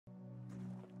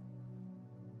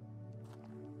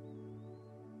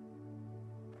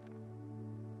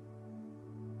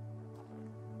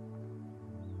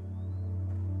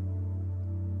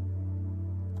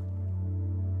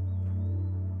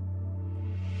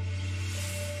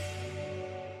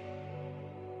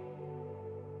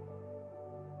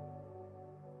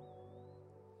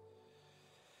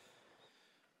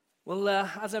Well,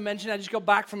 as I mentioned, I just got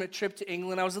back from a trip to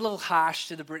England. I was a little harsh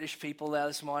to the British people there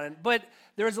this morning. But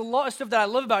there is a lot of stuff that I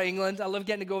love about England. I love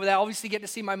getting to go over there. Obviously, get to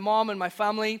see my mom and my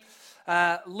family.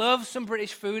 Love some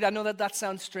British food. I know that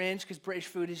sounds strange because British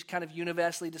food is kind of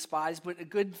universally despised. But a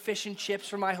good fish and chips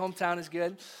from my hometown is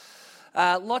good.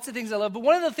 Lots of things I love. But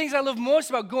one of the things I love most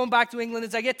about going back to England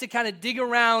is I get to kind of dig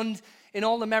around in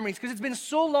all the memories. Because it's been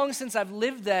so long since I've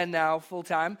lived there now full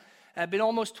time. It's been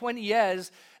almost 20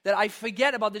 years that I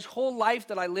forget about this whole life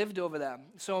that I lived over there.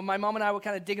 So my mom and I were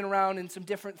kind of digging around in some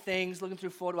different things, looking through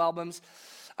photo albums.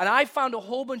 And I found a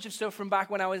whole bunch of stuff from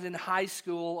back when I was in high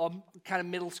school, or kind of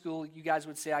middle school, you guys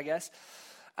would say, I guess.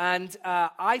 And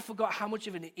I forgot how much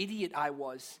of an idiot I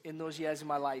was in those years of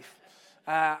my life.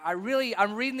 I'm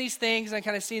reading these things and I'm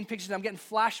kind of seeing pictures and I'm getting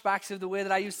flashbacks of the way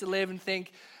that I used to live and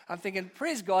I'm thinking,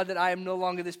 praise God that I am no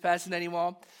longer this person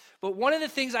anymore. But one of the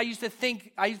things I used to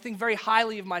think very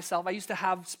highly of myself. I used to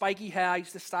have spiky hair. I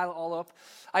used to style it all up.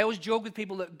 I always joke with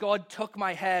people that God took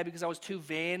my hair because I was too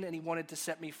vain and he wanted to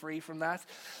set me free from that.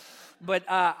 But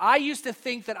I used to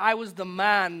think that I was the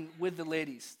man with the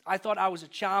ladies. I thought I was a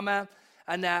charmer.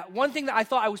 And one thing that I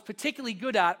thought I was particularly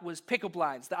good at was pickup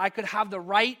lines, that I could have the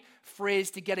right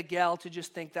phrase to get a girl to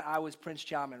just think that I was Prince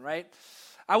Charming, right?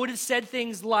 I would have said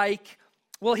things like,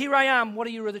 well, here I am. What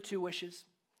are your other two wishes?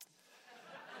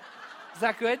 Is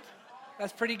that good?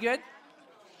 That's pretty good.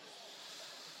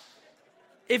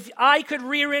 If I could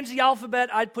rearrange the alphabet,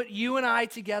 I'd put you and I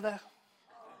together.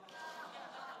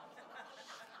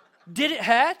 Did it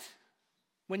hurt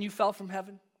when you fell from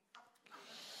heaven?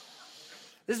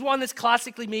 This is one that's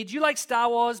classically me. Do you like Star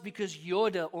Wars? Because you're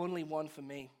the only one for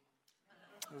me.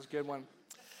 That was a good one.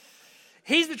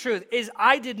 Here's the truth, is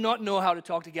I did not know how to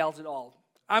talk to gals at all.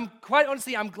 I'm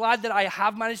glad that I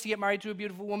have managed to get married to a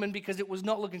beautiful woman because it was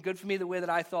not looking good for me the way that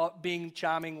I thought being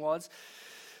charming was.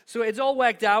 So it's all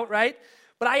worked out, right?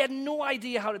 But I had no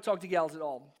idea how to talk to gals at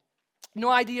all. No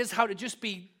ideas how to just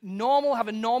be normal, have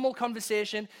a normal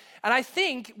conversation. And I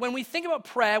think when we think about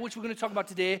prayer, which we're going to talk about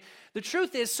today, the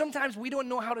truth is sometimes we don't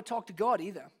know how to talk to God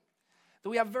either. That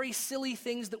we have very silly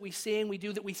things that we say and we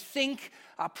do that we think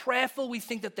are prayerful, we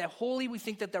think that they're holy, we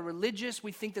think that they're religious,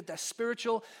 we think that they're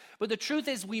spiritual. But the truth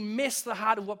is we miss the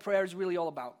heart of what prayer is really all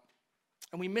about.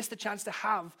 And we miss the chance to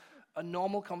have a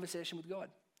normal conversation with God.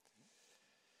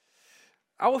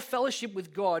 Our fellowship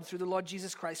with God through the Lord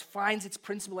Jesus Christ finds its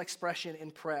principal expression in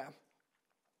prayer.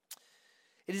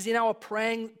 It is in our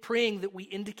praying that we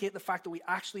indicate the fact that we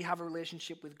actually have a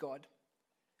relationship with God.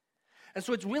 And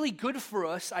so it's really good for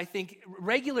us, I think,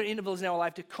 regular intervals in our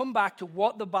life to come back to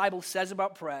what the Bible says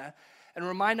about prayer and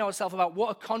remind ourselves about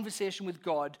what a conversation with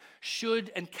God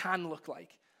should and can look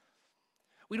like.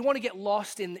 We don't want to get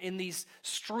lost in these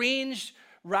strange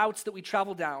routes that we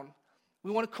travel down.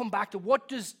 We want to come back to what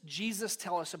does Jesus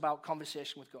tell us about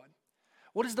conversation with God?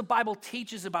 What does the Bible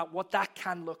teach us about what that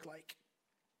can look like?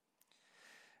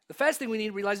 The first thing we need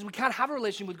to realize is we can't have a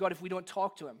relationship with God if we don't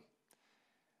talk to him.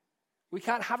 We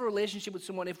can't have a relationship with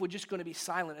someone if we're just going to be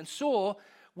silent. And so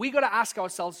we got to ask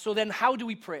ourselves, so then how do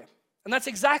we pray? And that's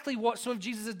exactly what some of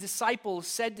Jesus' disciples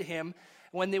said to him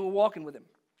when they were walking with him.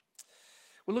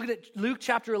 We're looking at Luke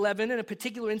chapter 11 and a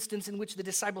particular instance in which the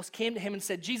disciples came to him and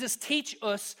said, Jesus, teach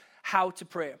us how to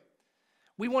pray.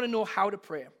 We want to know how to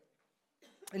pray.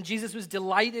 And Jesus was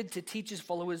delighted to teach his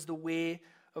followers the way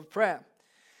of prayer.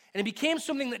 And it became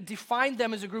something that defined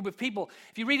them as a group of people.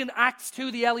 If you read in Acts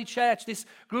 2, the early church, this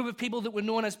group of people that were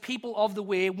known as people of the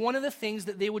way, one of the things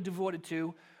that they were devoted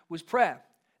to was prayer.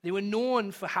 They were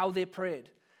known for how they prayed.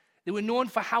 They were known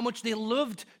for how much they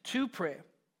loved to pray.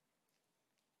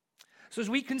 So as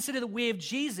we consider the way of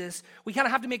Jesus, we kind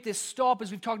of have to make this stop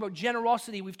as we've talked about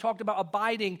generosity, we've talked about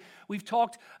abiding, we've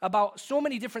talked about so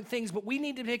many different things, but we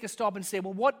need to take a stop and say,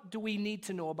 well, what do we need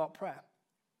to know about prayer?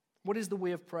 What is the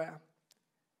way of prayer?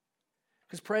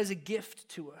 Because prayer is a gift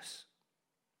to us.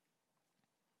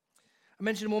 I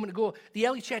mentioned a moment ago, the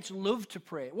early church loved to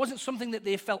pray. It wasn't something that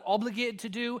they felt obligated to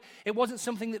do. It wasn't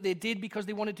something that they did because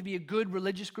they wanted to be a good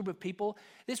religious group of people.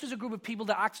 This was a group of people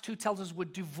that Acts 2 tells us were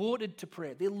devoted to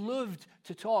prayer. They loved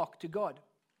to talk to God.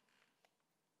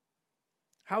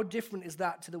 How different is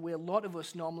that to the way a lot of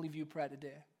us normally view prayer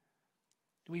today?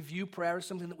 Do we view prayer as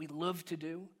something that we love to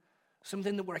do?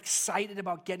 Something that we're excited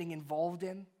about getting involved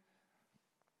in?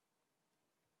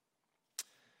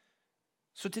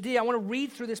 So today I want to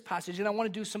read through this passage and I want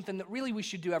to do something that really we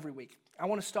should do every week. I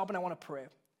want to stop and I want to pray.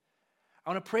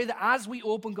 I want to pray that as we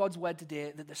open God's word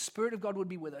today, that the Spirit of God would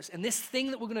be with us. And this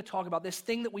thing that we're going to talk about, this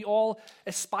thing that we all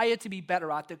aspire to be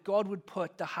better at, that God would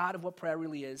put the heart of what prayer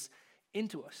really is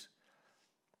into us.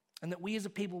 And that we as a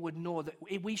people would know that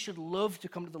we should love to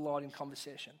come to the Lord in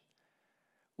conversation.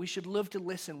 We should love to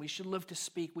listen. We should love to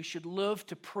speak. We should love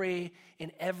to pray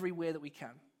in every way that we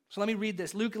can. So let me read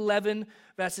this. Luke 11,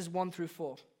 verses 1 through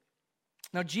 4.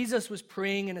 Now Jesus was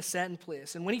praying in a certain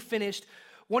place, and when he finished,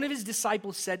 one of his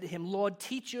disciples said to him, Lord,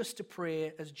 teach us to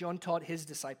pray as John taught his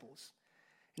disciples.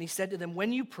 And he said to them,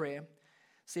 when you pray,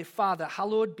 say, Father,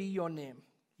 hallowed be your name.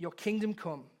 Your kingdom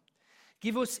come.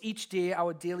 Give us each day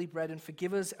our daily bread and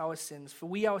forgive us our sins, for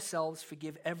we ourselves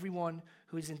forgive everyone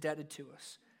who is indebted to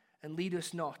us. And lead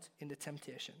us not into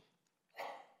temptation.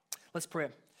 Let's pray.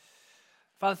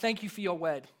 Father, thank you for your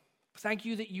word. Thank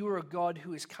you that you are a God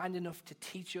who is kind enough to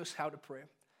teach us how to pray,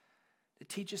 to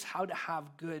teach us how to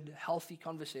have good, healthy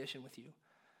conversation with you.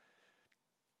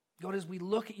 God, as we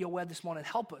look at your word this morning,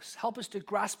 help us to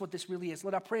grasp what this really is.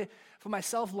 Lord, I pray for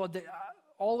myself, Lord, that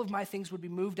all of my things would be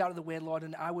moved out of the way, Lord,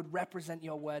 and I would represent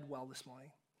your word well this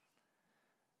morning.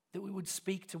 That we would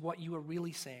speak to what you are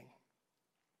really saying.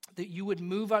 That you would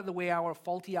move out of the way our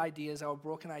faulty ideas, our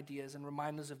broken ideas, and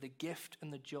remind us of the gift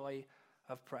and the joy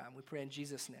of prayer. And we pray in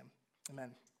Jesus' name.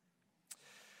 Amen.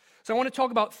 So I want to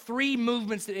talk about three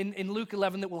movements in Luke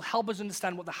 11 that will help us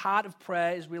understand what the heart of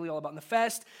prayer is really all about. And the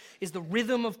first is the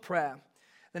rhythm of prayer.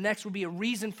 The next will be a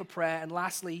reason for prayer. And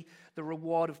lastly, the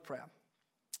reward of prayer.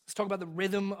 Let's talk about the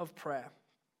rhythm of prayer.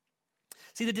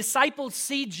 See, the disciples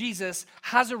see Jesus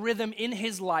has a rhythm in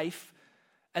his life,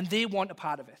 and they want a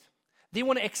part of it. They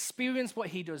want to experience what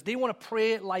he does. They want to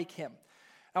pray like him.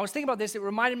 I was thinking about this. It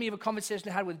reminded me of a conversation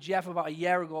I had with Jeff about a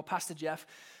year ago, Pastor Jeff.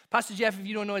 Pastor Jeff, if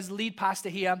you don't know, is the lead pastor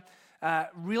here,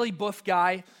 really buff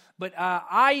guy. But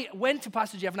I went to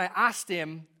Pastor Jeff and I asked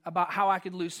him about how I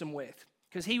could lose some weight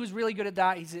because he was really good at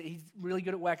that. He's really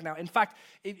good at working out. In fact,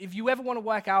 if you ever want to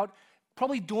work out,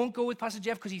 probably don't go with Pastor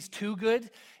Jeff because he's too good.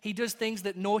 He does things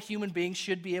that no human being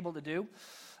should be able to do.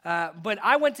 But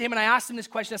I went to him and I asked him this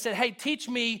question. I said, hey, teach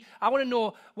me. I want to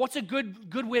know what's a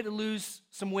good way to lose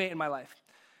some weight in my life.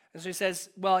 And so he says,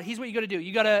 well, here's what you got to do.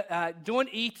 You got to don't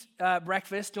eat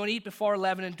breakfast, don't eat before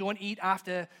 11, and don't eat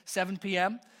after 7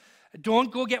 p.m.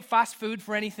 Don't go get fast food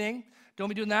for anything. Don't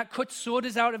be doing that. Cut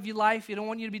sodas out of your life. You don't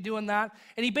want you to be doing that.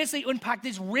 And he basically unpacked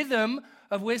this rhythm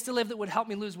of ways to live that would help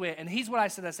me lose weight. And here's what I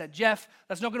said. I said, Jeff,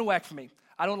 that's not going to work for me.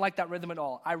 I don't like that rhythm at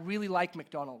all. I really like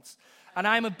McDonald's. And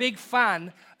I'm a big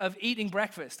fan of eating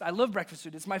breakfast. I love breakfast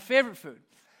food. It's my favorite food.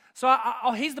 So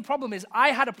here's the problem is I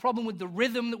had a problem with the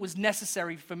rhythm that was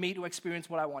necessary for me to experience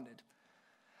what I wanted.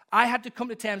 I had to come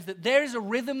to terms that there is a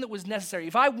rhythm that was necessary.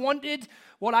 If I wanted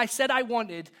what I said I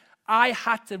wanted, I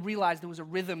had to realize there was a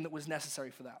rhythm that was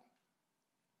necessary for that.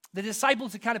 The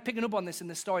disciples are kind of picking up on this in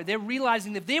this story. They're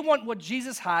realizing that if they want what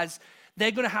Jesus has,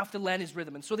 they're going to have to learn his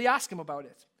rhythm. And so they ask him about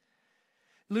it.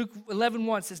 Luke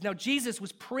 11:1 says, now Jesus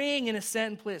was praying in a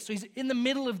certain place. So he's in the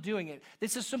middle of doing it.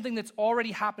 This is something that's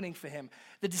already happening for him.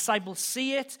 The disciples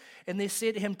see it, and they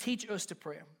say to him, teach us to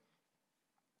pray.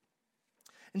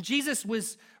 And Jesus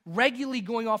was regularly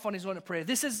going off on his own to pray.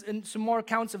 This is some more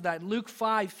accounts of that. In Luke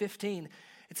 5:15,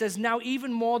 it says, now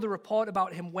even more the report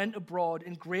about him went abroad,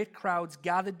 and great crowds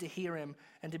gathered to hear him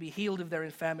and to be healed of their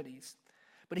infirmities.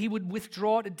 But he would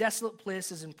withdraw to desolate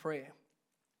places and pray.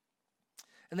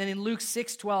 And then in Luke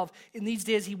 6:12, in these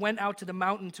days he went out to the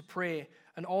mountain to pray,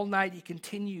 and all night he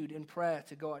continued in prayer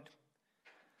to God.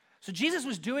 So Jesus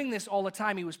was doing this all the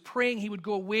time. He was praying. He would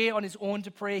go away on his own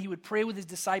to pray. He would pray with his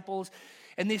disciples,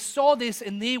 and they saw this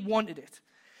and they wanted it.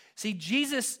 See,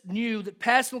 Jesus knew that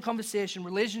personal conversation,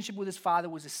 relationship with his Father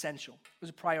was essential. It was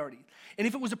a priority. And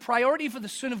if it was a priority for the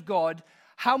Son of God,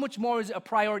 how much more is it a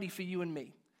priority for you and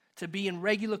me to be in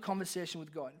regular conversation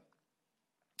with God?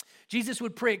 Jesus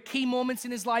would pray at key moments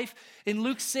in his life. In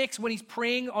Luke 6, when he's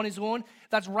praying on his own,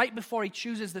 that's right before he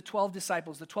chooses the 12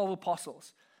 disciples, the 12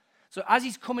 apostles. So as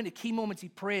he's coming to key moments, he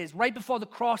prays. Right before the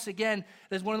cross, again,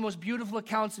 there's one of the most beautiful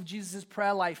accounts of Jesus'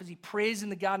 prayer life as he prays in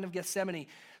the Garden of Gethsemane.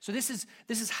 So this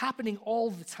is happening all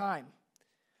the time.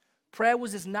 Prayer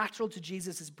was as natural to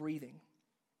Jesus as breathing.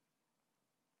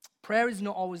 Prayer is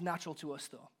not always natural to us,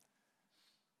 though.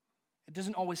 It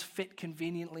doesn't always fit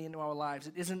conveniently into our lives.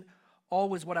 It isn't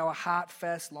always what our heart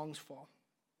first longs for.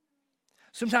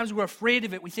 Sometimes we're afraid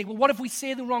of it. We think, well, what if we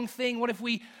say the wrong thing? What if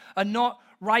we are not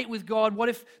right with God? What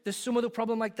if there's some other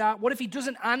problem like that? What if he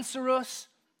doesn't answer us?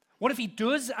 What if he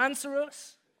does answer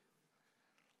us?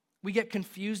 We get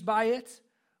confused by it.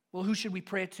 Well, who should we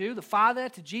pray to? The Father,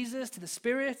 to Jesus, to the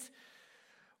Spirit?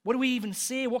 What do we even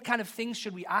say? What kind of things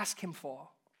should we ask him for?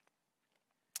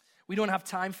 We don't have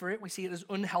time for it. We see it as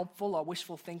unhelpful or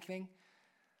wishful thinking.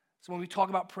 So when we talk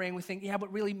about praying, we think, yeah,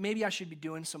 but really, maybe I should be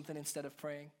doing something instead of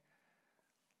praying.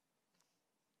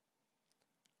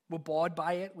 We're bored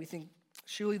by it. We think,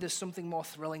 surely there's something more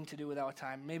thrilling to do with our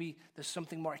time. Maybe there's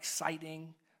something more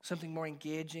exciting, something more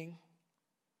engaging.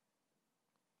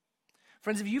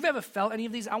 Friends, if you've ever felt any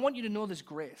of these, I want you to know there's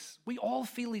grace. We all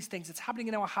feel these things. It's happening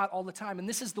in our heart all the time. And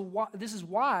this is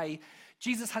why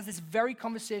Jesus has this very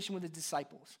conversation with his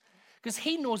disciples. Because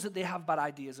he knows that they have bad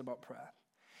ideas about prayer.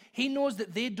 He knows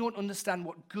that they don't understand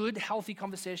what good, healthy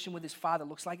conversation with his Father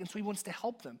looks like. And so he wants to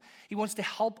help them. He wants to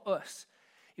help us.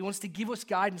 He wants to give us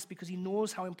guidance because he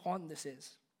knows how important this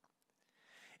is.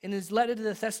 In his letter to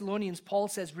the Thessalonians, Paul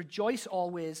says, "Rejoice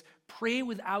always, pray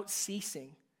without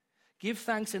ceasing. Give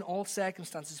thanks in all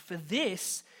circumstances, for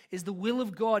this is the will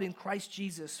of God in Christ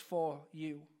Jesus for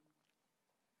you."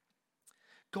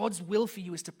 God's will for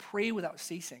you is to pray without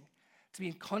ceasing, to be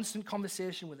in constant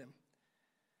conversation with him.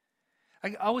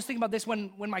 I always think about this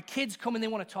when my kids come and they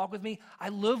want to talk with me. I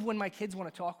love when my kids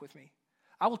want to talk with me.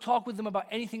 I will talk with them about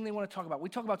anything they want to talk about. We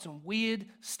talk about some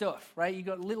weird stuff, right? You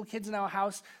got little kids in our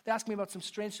house. They ask me about some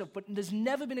strange stuff, but there's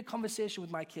never been a conversation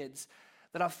with my kids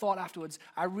that I've thought afterwards,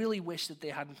 I really wish that they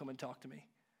hadn't come and talked to me.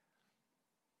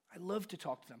 I love to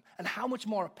talk to them. And how much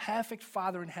more a perfect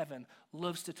Father in heaven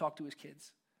loves to talk to his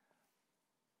kids.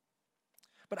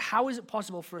 But how is it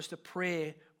possible for us to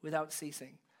pray without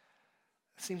ceasing?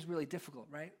 It seems really difficult,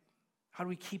 right? How do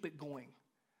we keep it going?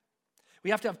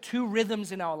 We have to have two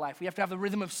rhythms in our life. We have to have a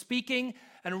rhythm of speaking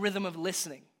and a rhythm of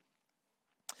listening.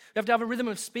 We have to have a rhythm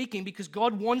of speaking because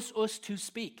God wants us to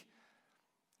speak.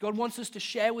 God wants us to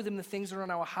share with him the things that are on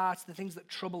our hearts, the things that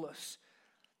trouble us.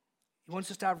 He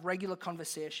wants us to have regular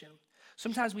conversation.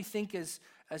 Sometimes we think as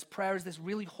prayer is this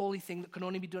really holy thing that can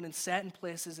only be done in certain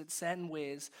places, in certain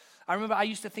ways. I remember I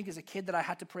used to think as a kid that I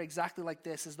had to pray exactly like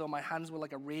this, as though my hands were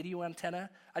like a radio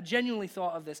antenna. I genuinely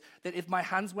thought of this, that if my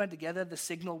hands went together, the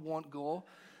signal won't go.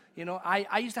 You know,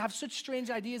 I used to have such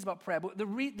strange ideas about prayer, but the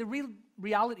real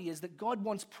reality is that God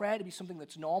wants prayer to be something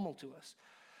that's normal to us.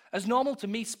 As normal to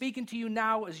me speaking to you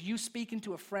now as you speaking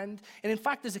to a friend. And in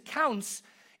fact, there's accounts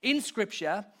in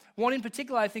Scripture, one in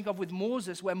particular I think of with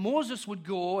Moses, where Moses would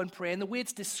go and pray, and the way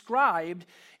it's described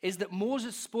is that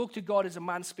Moses spoke to God as a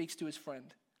man speaks to his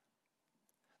friend.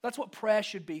 That's what prayer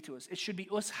should be to us. It should be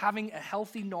us having a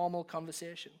healthy, normal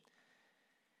conversation.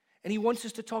 And he wants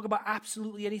us to talk about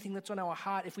absolutely anything that's on our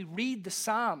heart. If we read the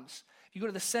Psalms, if you go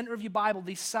to the center of your Bible,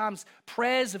 these Psalms,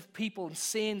 prayers of people and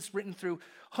saints written through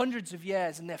hundreds of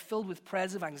years, and they're filled with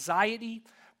prayers of anxiety,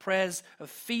 prayers of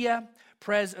fear,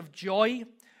 prayers of joy,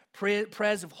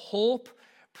 prayers of hope,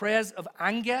 prayers of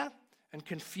anger and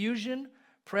confusion,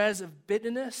 prayers of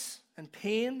bitterness and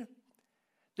pain.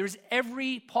 There is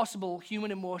every possible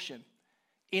human emotion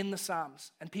in the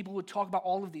Psalms, and people would talk about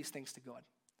all of these things to God.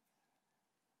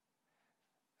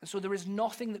 And so there is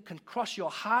nothing that can cross your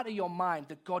heart or your mind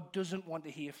that God doesn't want to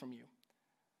hear from you.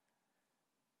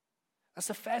 That's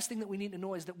the first thing that we need to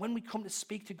know, is that when we come to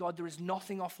speak to God, there is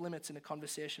nothing off limits in a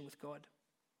conversation with God.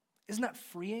 Isn't that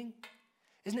freeing?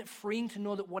 Isn't it freeing to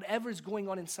know that whatever is going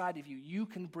on inside of you, you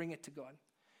can bring it to God.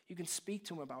 You can speak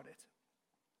to him about it.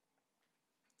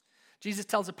 Jesus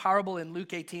tells a parable in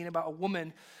Luke 18 about a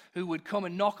woman who would come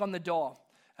and knock on the door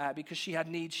because she had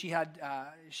needs.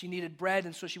 She needed bread,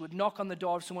 and so she would knock on the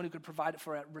door of someone who could provide it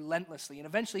for her relentlessly. And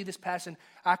eventually this person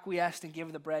acquiesced and gave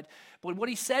her the bread. But what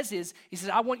he says is, he says,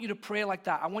 I want you to pray like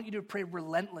that. I want you to pray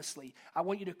relentlessly. I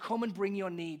want you to come and bring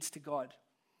your needs to God.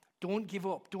 Don't give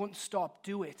up. Don't stop.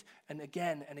 Do it. And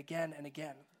again and again and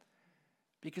again.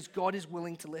 Because God is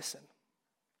willing to listen.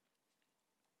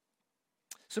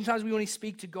 Sometimes we only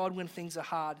speak to God when things are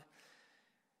hard.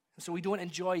 And so we don't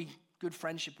enjoy good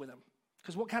friendship with him.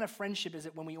 Because what kind of friendship is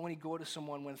it when we only go to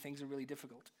someone when things are really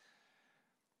difficult?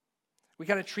 We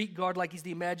kind of treat God like he's the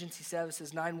emergency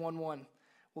services, 911.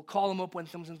 We'll call him up when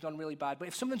something's gone really bad. But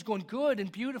if something's going good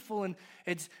and beautiful and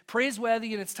it's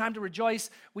praiseworthy and it's time to rejoice,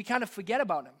 we kind of forget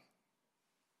about him.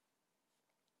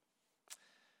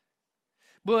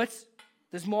 But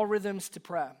there's more rhythms to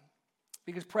prayer.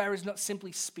 Because prayer is not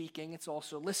simply speaking, it's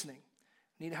also listening.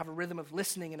 We need to have a rhythm of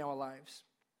listening in our lives.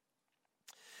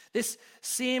 This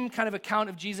same kind of account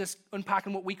of Jesus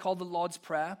unpacking what we call the Lord's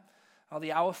Prayer, or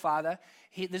the Our Father,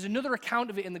 there's another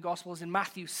account of it in the Gospels in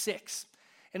Matthew 6.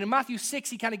 And in Matthew 6,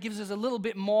 he kind of gives us a little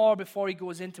bit more before he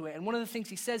goes into it. And one of the things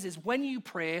he says is, when you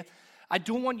pray, I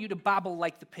don't want you to babble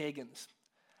like the pagans.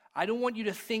 I don't want you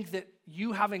to think that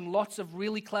you having lots of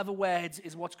really clever words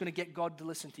is what's going to get God to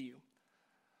listen to you.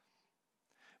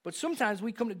 But sometimes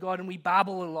we come to God and we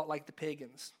babble a lot like the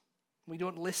pagans. We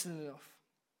don't listen enough.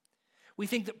 We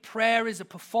think that prayer is a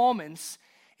performance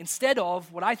instead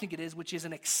of what I think it is, which is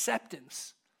an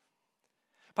acceptance.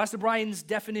 Pastor Brian's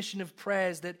definition of prayer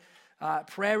is that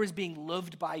prayer is being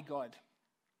loved by God.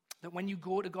 That when you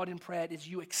go to God in prayer, it is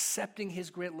you accepting his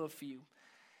great love for you,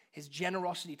 his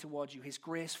generosity towards you, his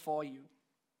grace for you.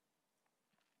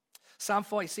 Psalm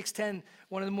 46:10,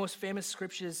 one of the most famous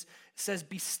scriptures, says,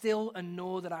 "Be still and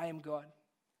know that I am God."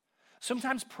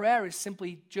 Sometimes prayer is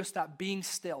simply just that, being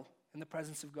still in the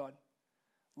presence of God,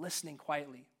 listening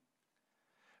quietly.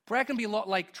 Prayer can be a lot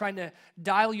like trying to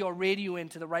dial your radio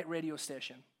into the right radio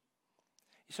station.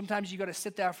 Sometimes you got to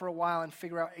sit there for a while and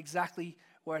figure out exactly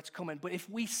where it's coming. But if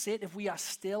we sit, if we are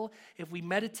still, if we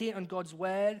meditate on God's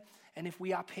word, and if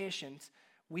we are patient,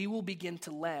 we will begin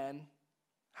to learn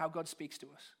how God speaks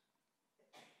to us.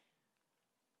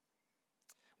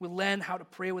 We'll learn how to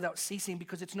pray without ceasing,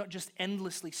 because it's not just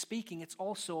endlessly speaking, it's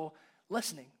also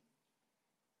listening.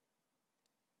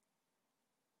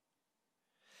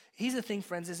 Here's the thing,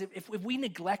 friends, is if we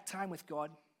neglect time with God,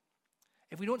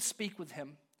 if we don't speak with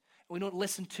him, and we don't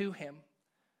listen to him,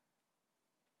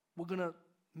 we're going to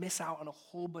miss out on a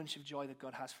whole bunch of joy that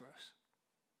God has for us.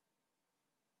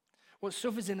 What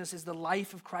suffers in us is the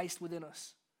life of Christ within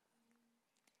us.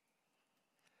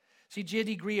 See,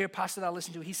 J.D. Greear, pastor that I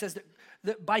listen to, he says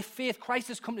that by faith, Christ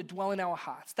has come to dwell in our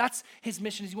hearts. That's his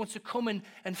mission, is he wants to come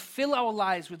and fill our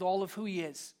lives with all of who he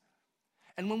is.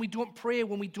 And when we don't pray,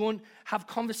 when we don't have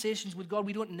conversations with God,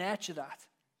 we don't nurture that.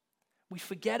 We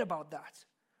forget about that.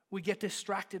 We get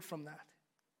distracted from that.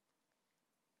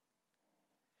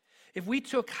 If we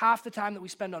took half the time that we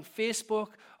spend on Facebook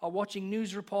or watching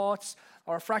news reports,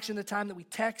 or a fraction of the time that we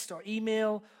text or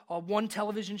email or one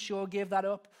television show gave that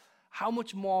up, how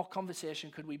much more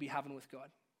conversation could we be having with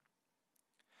God?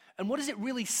 And what does it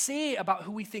really say about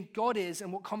who we think God is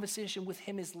and what conversation with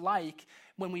him is like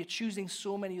when we are choosing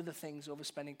so many other things over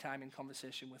spending time in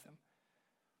conversation with him?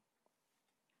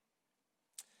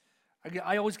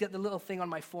 I always get the little thing on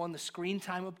my phone, the screen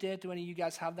time update. Do any of you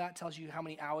guys have that? It tells you how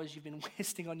many hours you've been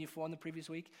wasting on your phone the previous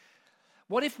week.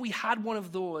 What if we had one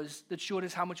of those that showed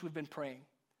us how much we've been praying?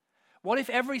 What if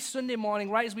every Sunday morning,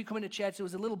 right as we come into church, there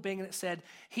was a little bing and it said,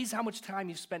 here's how much time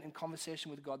you've spent in conversation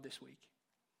with God this week.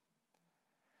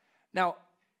 Now,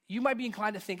 you might be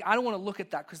inclined to think, I don't want to look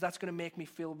at that because that's going to make me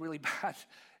feel really bad.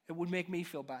 It would make me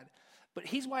feel bad. But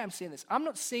here's why I'm saying this. I'm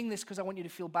not saying this because I want you to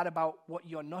feel bad about what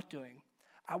you're not doing.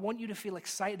 I want you to feel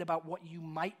excited about what you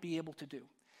might be able to do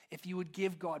if you would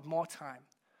give God more time.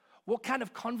 What kind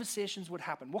of conversations would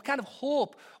happen? What kind of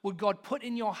hope would God put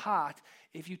in your heart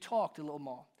if you talked a little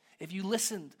more, if you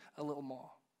listened a little more?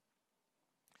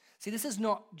 See, this is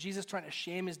not Jesus trying to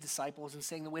shame his disciples and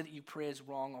saying the way that you pray is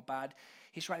wrong or bad.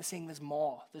 He's trying to say there's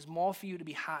more. There's more for you to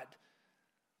be had.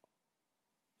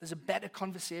 There's a better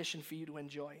conversation for you to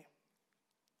enjoy.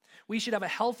 We should have a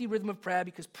healthy rhythm of prayer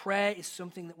because prayer is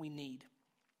something that we need.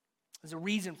 There's a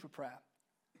reason for prayer.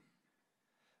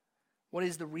 What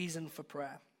is the reason for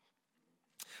prayer?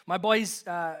 My boys,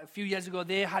 a few years ago,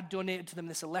 they had donated to them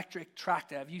this electric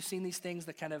tractor. Have you seen these things,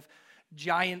 the kind of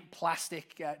giant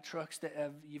plastic trucks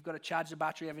that you've got to charge the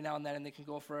battery every now and then and they can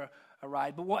go for a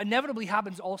ride? But what inevitably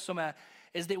happens all summer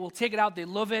is they will take it out, they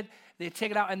love it, they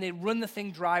take it out and they run the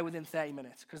thing dry within 30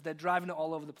 minutes because they're driving it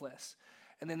all over the place.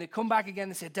 And then they come back again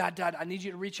and say, Dad, I need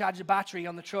you to recharge the battery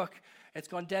on the truck. It's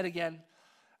gone dead again.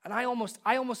 And I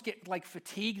almost get like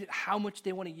fatigued at how much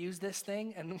they want to use this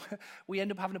thing, and we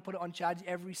end up having to put it on charge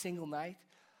every single night.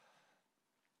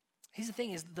 Here's the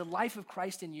thing, is the life of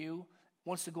Christ in you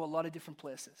wants to go a lot of different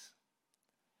places.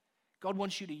 God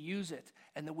wants you to use it,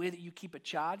 and the way that you keep it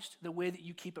charged, the way that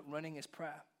you keep it running is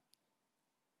prayer.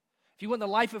 If you want the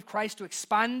life of Christ to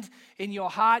expand in your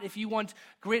heart, if you want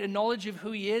greater knowledge of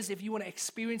who he is, if you want to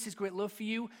experience his great love for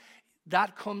you,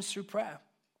 that comes through prayer.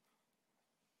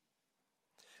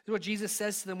 This is what Jesus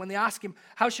says to them when they ask him,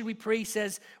 how should we pray? He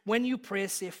says, when you pray,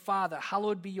 say, Father,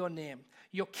 hallowed be your name.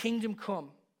 Your kingdom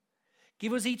come.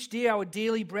 Give us each day our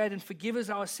daily bread and forgive us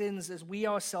our sins as we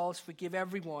ourselves forgive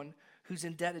everyone who's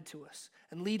indebted to us.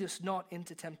 And lead us not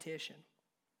into temptation.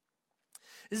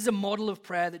 This is a model of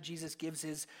prayer that Jesus gives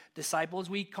his disciples.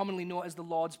 We commonly know it as the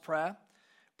Lord's Prayer.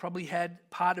 Probably heard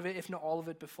part of it, if not all of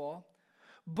it, before.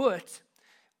 But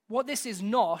what this is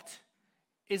not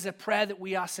is a prayer that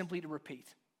we are simply to repeat.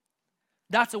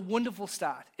 That's a wonderful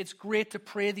start. It's great to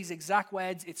pray these exact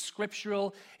words. It's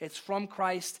scriptural. It's from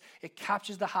Christ. It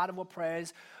captures the heart of what prayer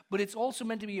is. But it's also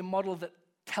meant to be a model that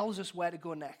tells us where to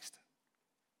go next.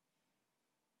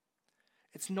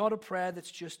 It's not a prayer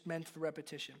that's just meant for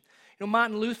repetition. You know,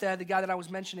 Martin Luther, the guy that I was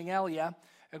mentioning earlier,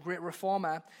 a great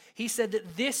reformer, he said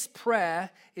that this prayer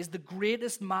is the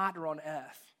greatest martyr on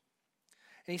earth.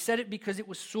 And he said it because it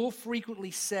was so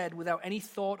frequently said without any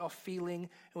thought or feeling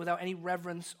and without any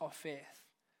reverence or faith.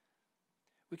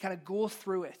 We kind of go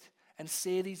through it and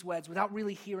say these words without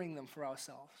really hearing them for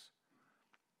ourselves,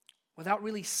 without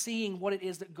really seeing what it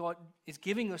is that God is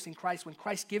giving us in Christ. When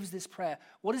Christ gives this prayer,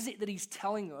 what is it that he's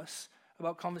telling us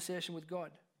about conversation with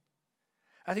God?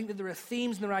 I think that there are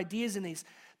themes and there are ideas in these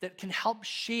that can help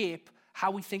shape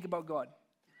how we think about God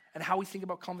and how we think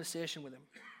about conversation with him.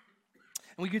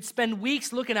 And we could spend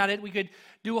weeks looking at it. We could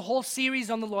do a whole series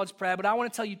on the Lord's Prayer, but I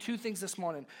want to tell you two things this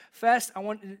morning. First, I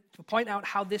want to point out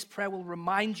how this prayer will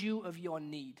remind you of your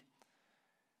need.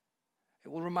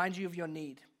 It will remind you of your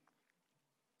need.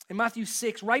 In Matthew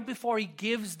 6, right before he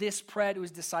gives this prayer to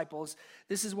his disciples,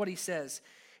 this is what he says.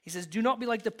 He says, "Do not be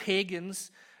like the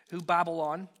pagans who babble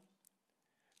on.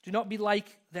 Do not be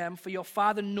like them, for your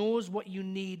Father knows what you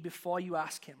need before you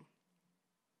ask him."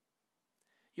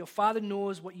 Your Father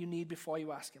knows what you need before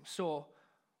you ask him. So,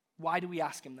 why do we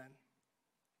ask him then?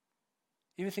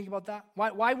 You ever think about that?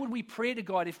 Why would we pray to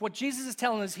God if what Jesus is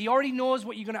telling us, he already knows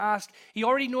what you're going to ask, he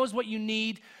already knows what you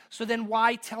need, so then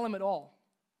why tell him at all?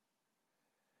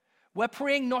 We're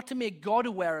praying not to make God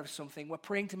aware of something, we're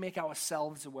praying to make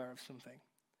ourselves aware of something.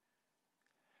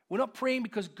 We're not praying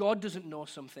because God doesn't know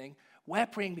something, we're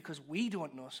praying because we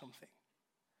don't know something.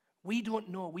 We don't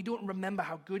know. We don't remember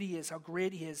how good he is, how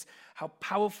great he is, how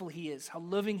powerful he is, how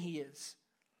loving he is.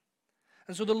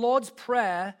 And so the Lord's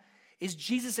Prayer is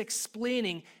Jesus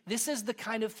explaining this is the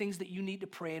kind of things that you need to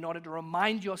pray in order to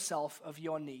remind yourself of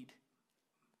your need,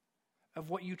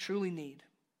 of what you truly need.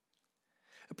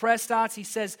 The prayer starts, he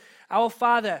says, "Our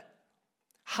Father,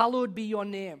 hallowed be your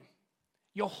name."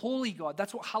 You're holy, God.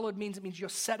 That's what hallowed means. It means you're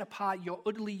set apart. You're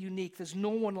utterly unique. There's no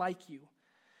one like you.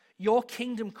 Your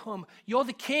kingdom come. You're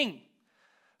the king.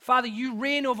 Father, you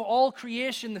reign over all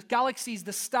creation, the galaxies,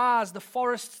 the stars, the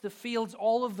forests, the fields,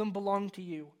 all of them belong to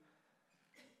you.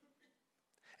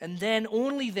 And then,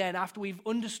 only then, after we've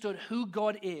understood who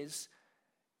God is,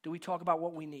 do we talk about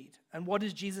what we need. And what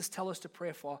does Jesus tell us to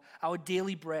pray for? Our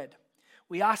daily bread.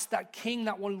 We ask that King,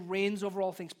 that one who reigns over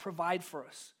all things, provide for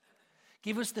us.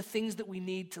 Give us the things that we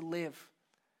need to live.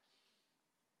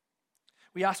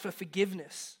 We ask for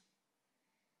forgiveness.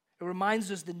 It reminds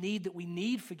us the need that we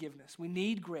need forgiveness. We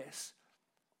need grace.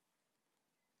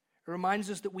 It reminds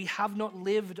us that we have not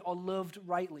lived or loved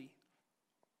rightly.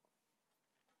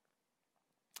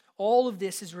 All of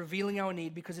this is revealing our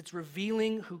need because it's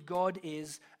revealing who God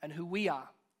is and who we are.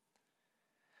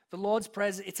 The Lord's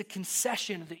Prayer, it's a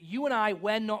concession that you and I,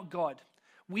 we're not God.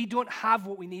 We don't have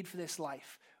what we need for this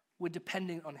life. We're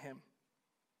depending on him.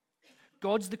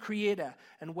 God's the creator,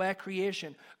 and we're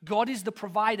creation. God is the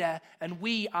provider, and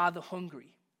we are the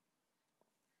hungry.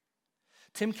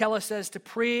 Tim Keller says to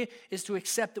pray is to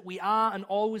accept that we are and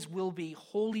always will be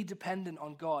wholly dependent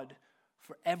on God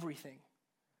for everything.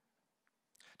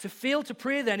 To fail to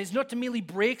pray, then, is not to merely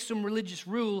break some religious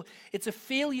rule. It's a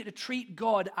failure to treat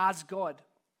God as God.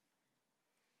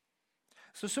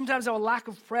 So sometimes our lack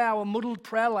of prayer, our muddled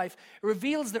prayer life,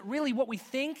 reveals that really what we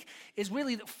think is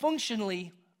really that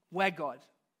functionally we're God.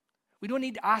 We don't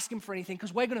need to ask him for anything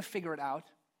because we're going to figure it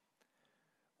out.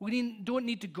 We don't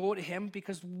need to go to him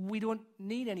because we don't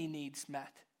need any needs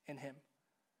met in him.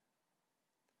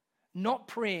 Not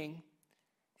praying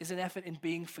is an effort in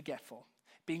being forgetful.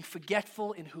 Being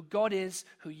forgetful in who God is,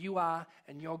 who you are,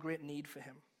 and your great need for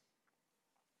him.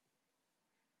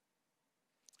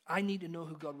 I need to know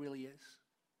who God really is.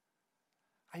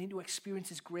 I need to experience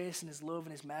his grace and his love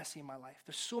and his mercy in my life.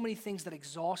 There's so many things that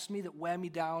exhaust me, that wear me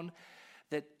down,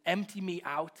 that empty me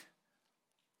out.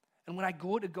 And when I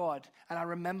go to God and I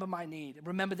remember my need,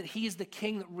 remember that he is the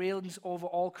king that reigns over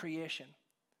all creation,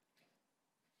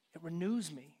 it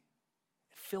renews me.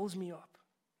 It fills me up.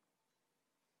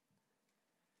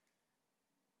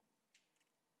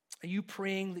 Are you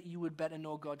praying that you would better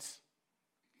know God's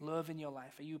love in your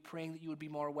life? Are you praying that you would be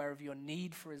more aware of your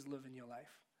need for his love in your life?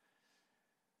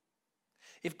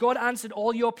 If God answered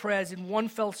all your prayers in one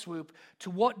fell swoop, to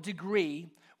what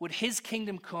degree would his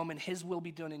kingdom come and his will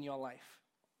be done in your life?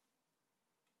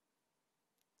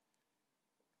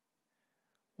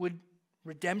 Would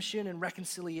redemption and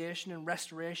reconciliation and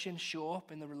restoration show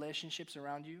up in the relationships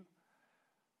around you?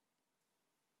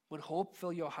 Would hope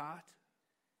fill your heart?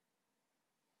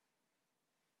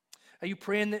 Are you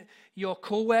praying that your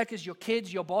co-workers, your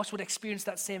kids, your boss would experience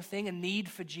that same thing, a need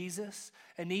for Jesus,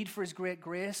 a need for his great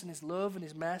grace and his love and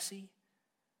his mercy?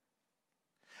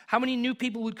 How many new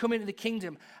people would come into the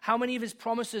kingdom? How many of his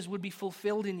promises would be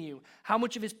fulfilled in you? How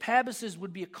much of his purposes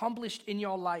would be accomplished in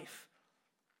your life?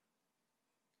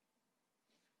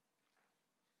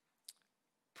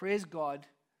 Praise God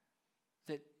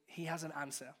that he has an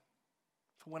answer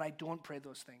for when I don't pray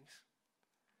those things,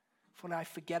 for when I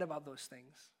forget about those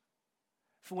things,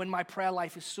 for when my prayer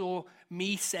life is so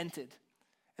me-centered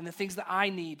and the things that I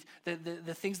need,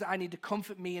 the things that I need to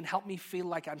comfort me and help me feel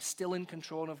like I'm still in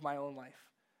control of my own life.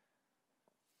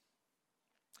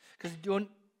 Because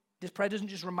this prayer doesn't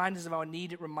just remind us of our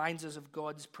need, it reminds us of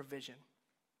God's provision.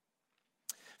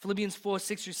 Philippians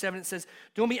 4:6-7, it says,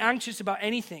 don't be anxious about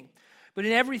anything, but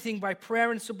in everything by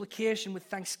prayer and supplication with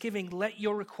thanksgiving, let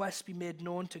your requests be made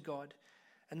known to God.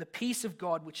 And the peace of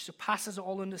God, which surpasses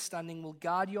all understanding, will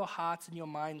guard your hearts and your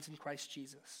minds in Christ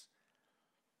Jesus.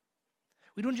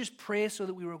 We don't just pray so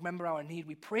that we remember our need.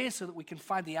 We pray so that we can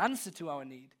find the answer to our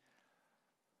need.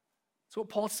 That's what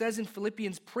Paul says in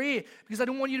Philippians. Pray, because I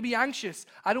don't want you to be anxious.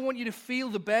 I don't want you to feel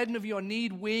the burden of your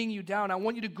need weighing you down. I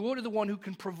want you to go to the one who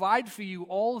can provide for you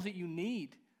all that you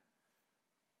need.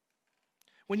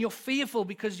 When you're fearful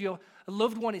because your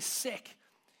loved one is sick,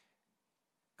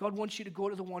 God wants you to go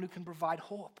to the one who can provide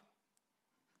hope.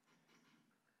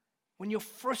 When you're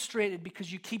frustrated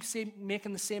because you keep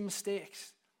making the same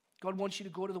mistakes, God wants you to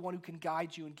go to the one who can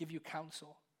guide you and give you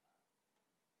counsel.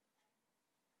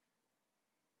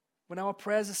 When our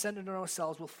prayers are centered on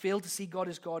ourselves, we'll fail to see God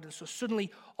as God, and so suddenly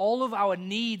all of our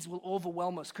needs will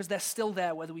overwhelm us because they're still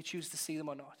there whether we choose to see them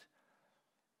or not.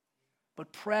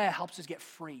 But prayer helps us get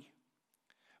free.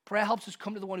 Prayer helps us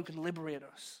come to the one who can liberate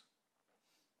us.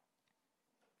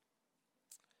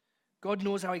 God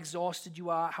knows how exhausted you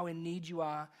are, how in need you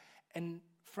are, and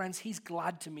friends, he's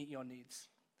glad to meet your needs.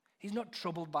 He's not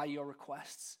troubled by your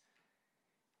requests.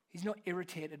 He's not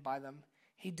irritated by them.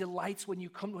 He delights when you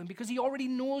come to him because he already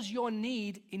knows your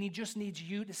need and he just needs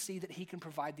you to see that he can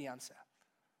provide the answer.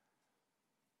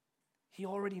 He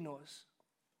already knows.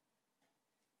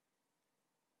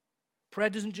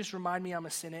 Prayer doesn't just remind me I'm a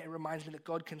sinner, it reminds me that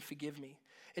God can forgive me.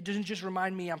 It doesn't just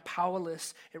remind me I'm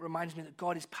powerless, it reminds me that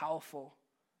God is powerful.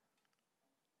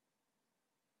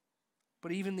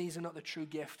 But even these are not the true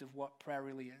gift of what prayer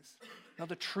really is. Not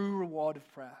the true reward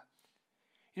of prayer.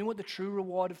 You know what the true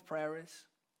reward of prayer is?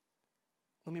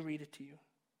 Let me read it to you.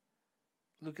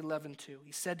 Luke 11:2.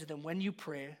 He said to them, when you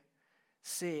pray,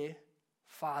 say,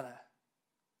 Father.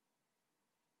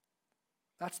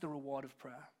 That's the reward of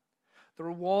prayer. The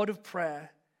reward of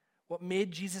prayer, what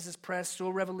made Jesus' prayer so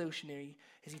revolutionary,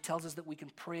 is he tells us that we can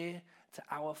pray to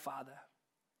our Father.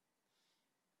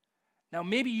 Now,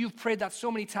 maybe you've prayed that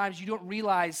so many times you don't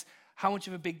realize how much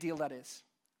of a big deal that is.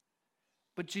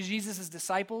 But to Jesus'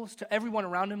 disciples, to everyone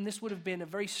around him, this would have been a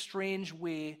very strange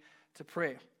way to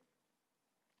pray.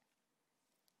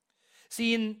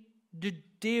 See, in the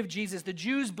day of Jesus, the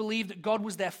Jews believed that God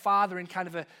was their father in kind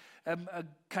of a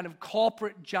kind of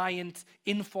corporate, giant,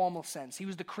 informal sense. He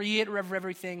was the creator of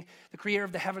everything, the creator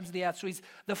of the heavens and the earth. So he's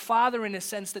the father in a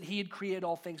sense that he had created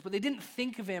all things. But they didn't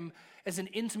think of him as an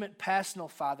intimate, personal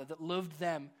father that loved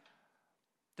them,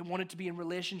 that wanted to be in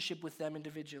relationship with them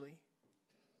individually.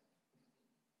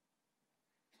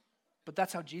 But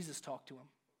that's how Jesus talked to him.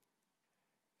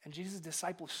 And Jesus'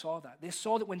 disciples saw that. They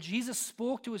saw that when Jesus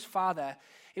spoke to his Father,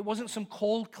 it wasn't some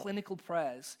cold clinical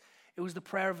prayers. It was the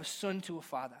prayer of a son to a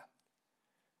father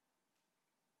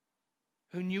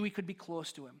who knew he could be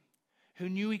close to him, who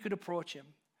knew he could approach him,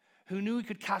 who knew he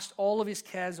could cast all of his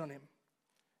cares on him.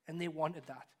 And they wanted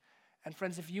that. And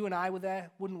friends, if you and I were there,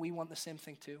 wouldn't we want the same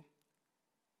thing too?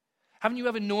 Haven't you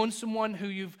ever known someone who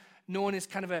you've known as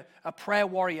kind of a prayer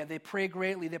warrior? They pray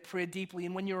greatly, they pray deeply,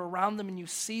 and when you're around them and you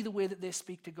see the way that they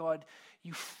speak to God,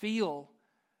 you feel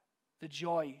the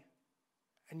joy,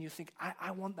 and you think,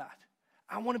 I want that.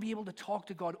 I want to be able to talk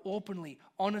to God openly,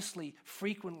 honestly,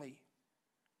 frequently.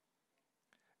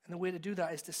 And the way to do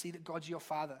that is to see that God's your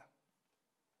Father.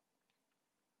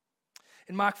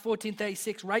 In Mark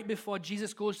 14:36, right before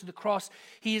Jesus goes to the cross,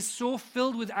 he is so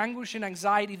filled with anguish and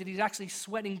anxiety that he's actually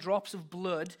sweating drops of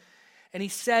blood. And he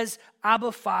says,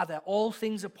 Abba, Father, all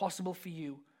things are possible for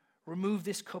you. Remove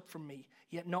this cup from me,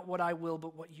 yet not what I will,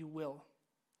 but what you will.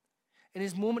 In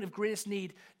his moment of greatest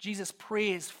need, Jesus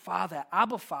prays, Father,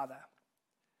 Abba, Father.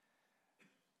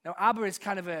 Now, Abba is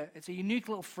it's a unique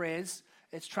little phrase.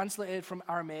 It's translated from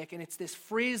Aramaic, and it's this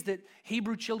phrase that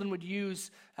Hebrew children would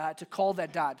use to call their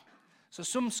dad. So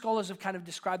some scholars have kind of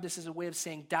described this as a way of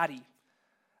saying daddy,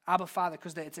 Abba, Father,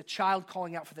 because it's a child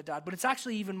calling out for the dad. But it's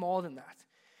actually even more than that.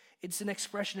 It's an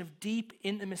expression of deep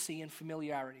intimacy and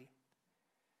familiarity.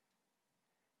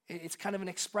 It's kind of an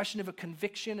expression of a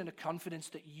conviction and a confidence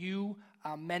that you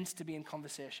are meant to be in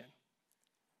conversation.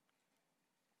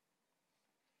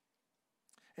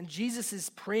 And Jesus is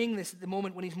praying this at the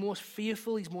moment when he's most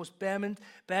fearful, he's most burdened.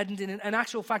 In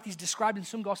actual fact, he's described in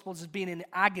some Gospels as being in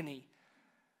agony.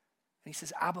 And he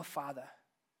says, Abba, Father.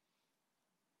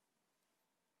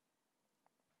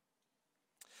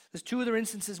 There's two other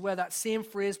instances where that same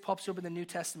phrase pops up in the New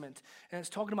Testament, and it's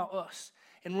talking about us.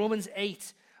 In Romans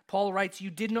 8, Paul writes, you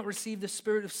did not receive the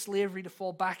spirit of slavery to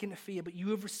fall back into fear, but you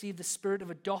have received the spirit of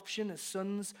adoption as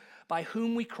sons, by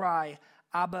whom we cry,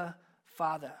 Abba,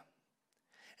 Father.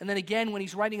 And then again, when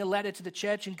he's writing a letter to the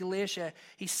church in Galatia,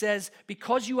 he says,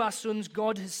 because you are sons,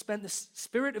 God has spent the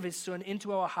Spirit of his Son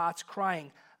into our hearts,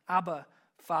 crying, Abba,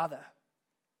 Father.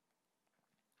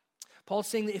 Paul's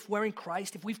saying that if we're in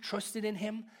Christ, if we've trusted in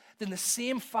him, then the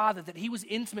same Father that he was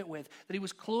intimate with, that he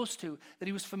was close to, that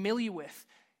he was familiar with,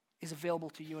 is available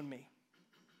to you and me.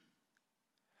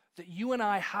 That you and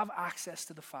I have access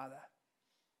to the Father.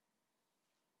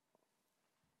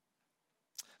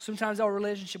 Sometimes our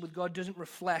relationship with God doesn't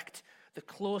reflect the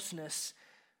closeness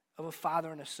of a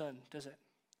father and a son, does it?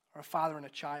 Or a father and a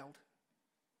child.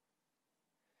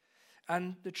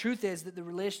 And the truth is that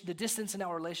the distance in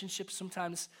our relationship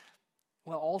sometimes,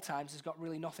 well, all times, has got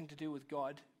really nothing to do with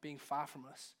God being far from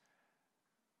us,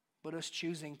 but us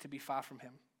choosing to be far from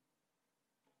him.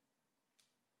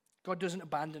 God doesn't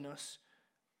abandon us,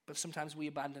 but sometimes we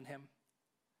abandon him.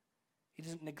 He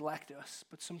doesn't neglect us,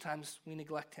 but sometimes we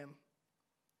neglect him.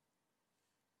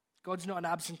 God's not an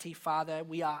absentee father.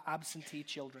 We are absentee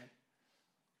children.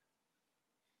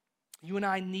 You and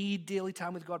I need daily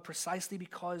time with God precisely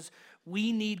because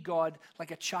we need God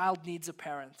like a child needs a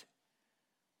parent.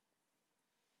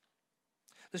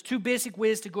 There's two basic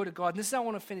ways to go to God. And this is how I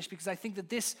want to finish because I think that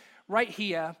this right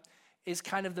here is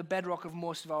kind of the bedrock of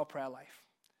most of our prayer life.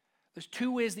 There's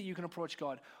two ways that you can approach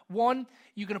God. One,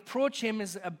 you can approach him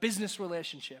as a business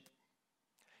relationship.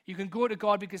 You can go to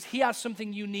God because he has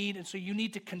something you need, and so you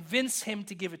need to convince him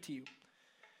to give it to you.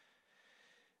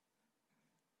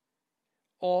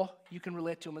 Or you can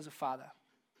relate to him as a father,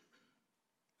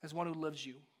 as one who loves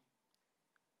you,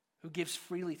 who gives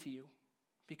freely to you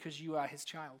because you are his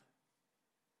child.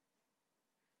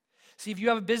 See, if you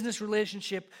have a business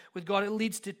relationship with God, it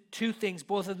leads to two things,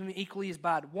 both of them equally as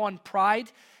bad. One,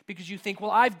 pride, because you think,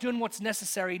 well, I've done what's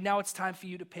necessary, now it's time for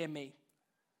you to pay me.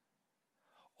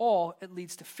 Or it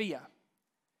leads to fear.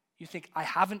 You think, I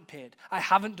haven't paid. I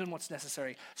haven't done what's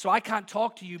necessary. So I can't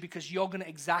talk to you because you're going to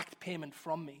exact payment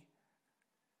from me.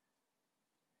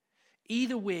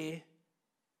 Either way,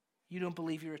 you don't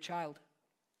believe you're a child.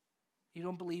 You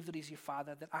don't believe that he's your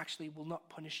father, that actually will not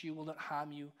punish you, will not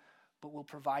harm you, but will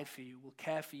provide for you, will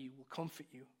care for you, will comfort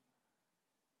you.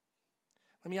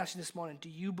 Let me ask you this morning, do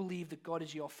you believe that God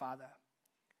is your father?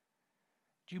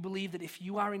 Do you believe that if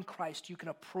you are in Christ, you can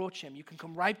approach him, you can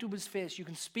come right to his face, you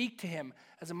can speak to him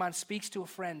as a man speaks to a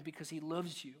friend because he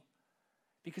loves you,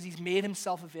 because he's made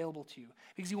himself available to you,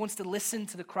 because he wants to listen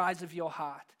to the cries of your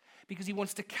heart, because he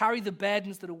wants to carry the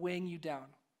burdens that are weighing you down?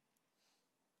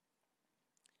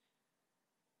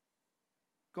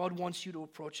 God wants you to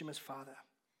approach him as Father.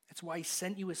 It's why he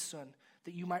sent you his Son,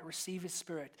 that you might receive his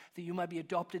Spirit, that you might be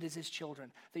adopted as his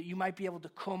children, that you might be able to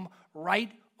come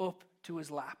right up to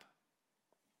his lap.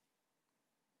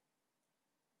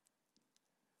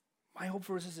 My hope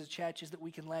for us as a church is that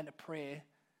we can learn to pray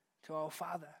to our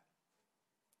Father.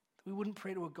 That we wouldn't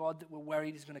pray to a God that we're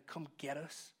worried is going to come get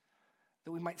us,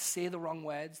 that we might say the wrong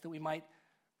words, that we might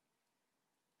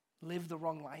live the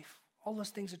wrong life. All those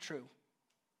things are true.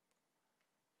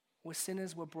 We're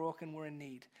sinners, we're broken, we're in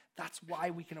need. That's why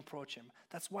we can approach him.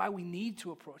 That's why we need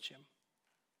to approach him.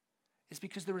 It's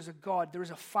because there is a God, there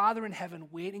is a Father in heaven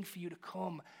waiting for you to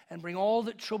come and bring all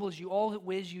that troubles you, all that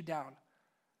weighs you down.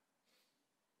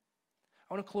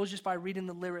 I want to close just by reading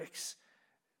the lyrics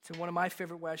to one of my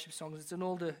favorite worship songs. It's an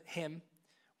older hymn,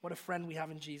 What a Friend We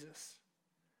Have in Jesus.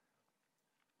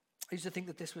 I used to think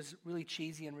that this was really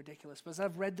cheesy and ridiculous, but as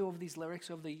I've read over these lyrics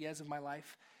over the years of my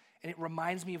life, and it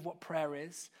reminds me of what prayer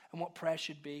is and what prayer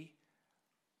should be,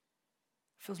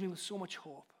 it fills me with so much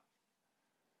hope.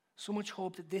 So much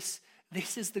hope that this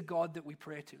is the God that we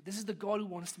pray to. This is the God who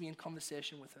wants to be in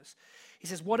conversation with us. He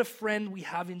says, what a friend we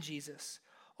have in Jesus,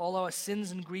 all our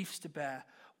sins and griefs to bear.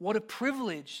 What a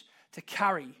privilege to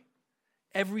carry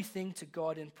everything to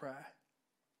God in prayer.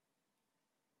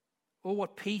 Oh,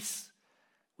 what peace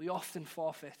we often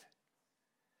forfeit.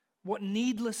 What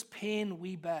needless pain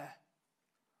we bear.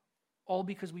 All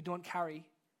because we don't carry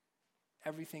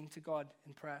everything to God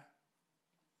in prayer.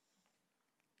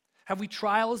 Have we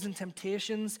trials and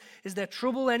temptations? Is there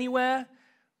trouble anywhere?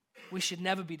 We should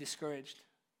never be discouraged.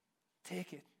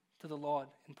 Take it to the Lord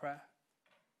in prayer.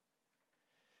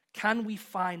 Can we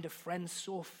find a friend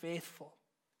so faithful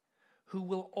who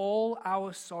will all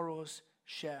our sorrows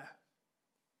share?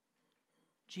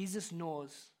 Jesus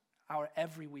knows our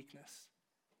every weakness.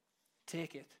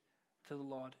 Take it to the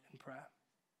Lord in prayer.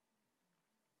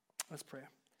 Let's pray.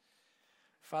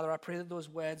 Father, I pray that those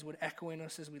words would echo in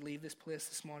us as we leave this place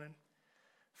this morning.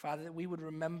 Father, that we would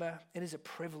remember it is a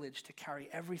privilege to carry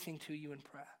everything to you in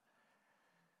prayer.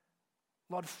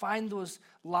 Lord, find those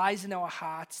lies in our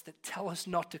hearts that tell us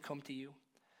not to come to you.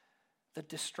 that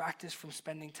distract us from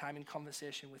spending time in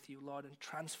conversation with you, Lord, and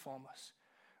transform us.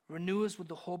 Renew us with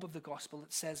the hope of the gospel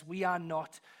that says we are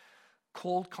not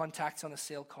cold contacts on a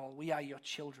sale call. We are your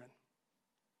children.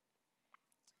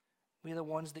 We are the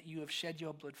ones that you have shed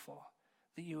your blood for,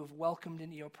 that you have welcomed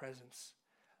into your presence.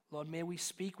 Lord, may we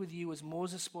speak with you as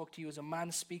Moses spoke to you, as a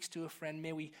man speaks to a friend.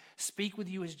 May we speak with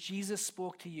you as Jesus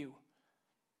spoke to you,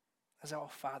 as our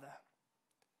Father.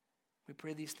 We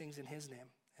pray these things in his name.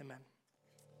 Amen.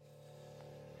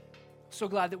 So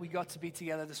glad that we got to be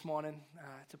together this morning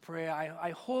to pray.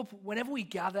 I hope whenever we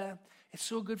gather, it's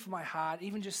so good for my heart,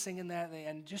 even just singing there at the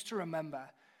end, just to remember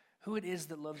who it is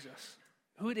that loves us,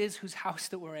 who it is whose house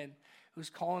that we're in, who's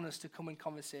calling us to come in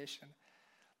conversation.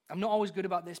 I'm not always good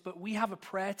about this, but we have a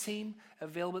prayer team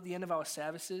available at the end of our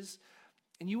services,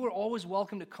 and you are always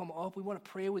welcome to come up. We want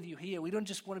to pray with you here. We don't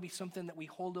just want to be something that we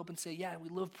hold up and say, yeah, we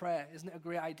love prayer. Isn't it a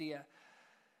great idea?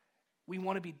 We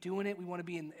want to be doing it. We want to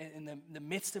be in the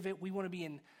midst of it. We want to be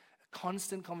in a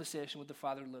constant conversation with the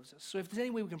Father who loves us. So if there's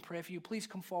any way we can pray for you, please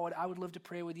come forward. I would love to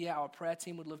pray with you. Our prayer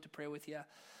team would love to pray with you.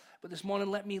 But this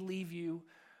morning, let me leave you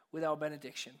with our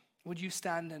benediction. Would you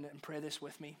stand and pray this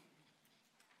with me?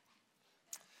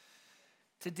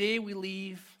 Today we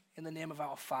leave in the name of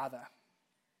our Father,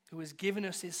 who has given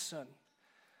us his Son,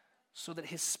 so that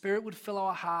his Spirit would fill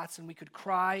our hearts and we could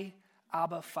cry,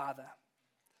 Abba, Father.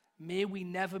 May we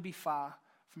never be far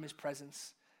from his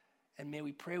presence, and may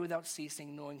we pray without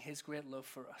ceasing, knowing his great love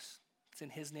for us. It's in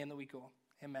his name that we go.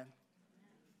 Amen.